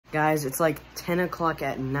Guys, it's like 10 o'clock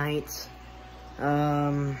at night.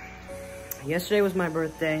 Yesterday was my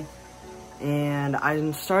birthday, and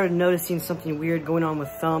I started noticing something weird going on with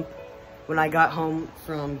Thump. When I got home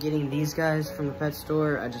from getting these guys from the pet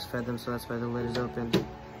store, I just fed them, so that's why the lid is open.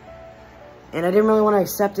 And I didn't really want to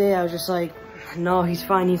accept it. I was just like, no, he's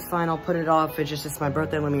fine, I'll put it off. It's my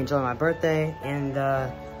birthday, let me enjoy my birthday. And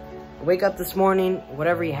I wake up this morning,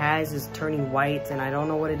 whatever he has is turning white, and I don't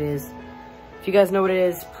know what it is. If you guys know what it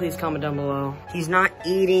is, please comment down below. He's not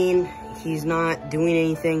eating, he's not doing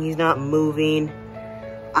anything, he's not moving.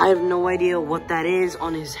 I have no idea what that is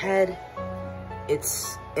on his head.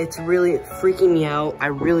 It's really freaking me out. I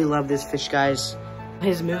really love this fish, guys.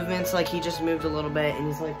 His movements, like he just moved a little bit and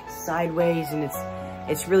he's like sideways, and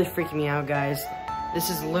it's really freaking me out, guys.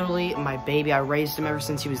 This is literally my baby. I raised him ever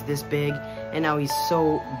since he was this big, and now he's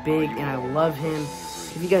so big and I love him.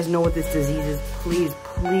 If you guys know what this disease is, please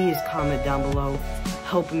comment down below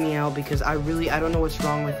helping me out, because I don't know what's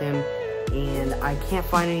wrong with him, and I can't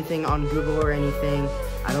find anything on Google or anything.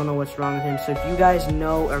 I don't know what's wrong with him. So if you guys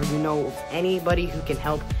know, or you know of anybody who can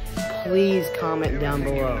help, please comment down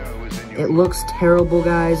below. It looks terrible,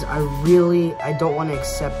 guys. I don't want to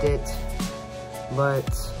accept it, but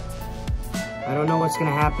I don't know what's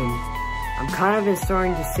gonna happen. I'm kind of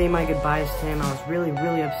starting to say my goodbyes to him. I was really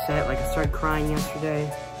upset. Like, I started crying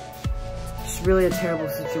yesterday. It's really a terrible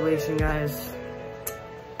situation, guys.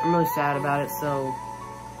 I'm really sad about it, so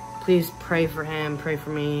please pray for him, pray for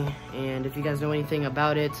me, and if you guys know anything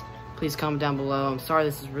about it, please comment down below. I'm sorry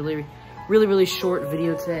this is really short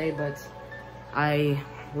video today, but I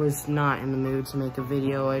was not in the mood to make a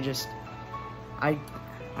video.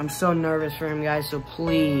 I'm so nervous for him, guys, so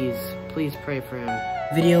please pray for him.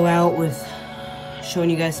 Video out with showing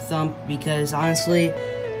you guys Thump, because honestly,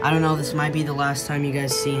 I don't know, this might be the last time you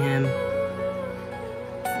guys see him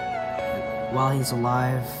while he's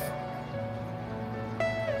alive.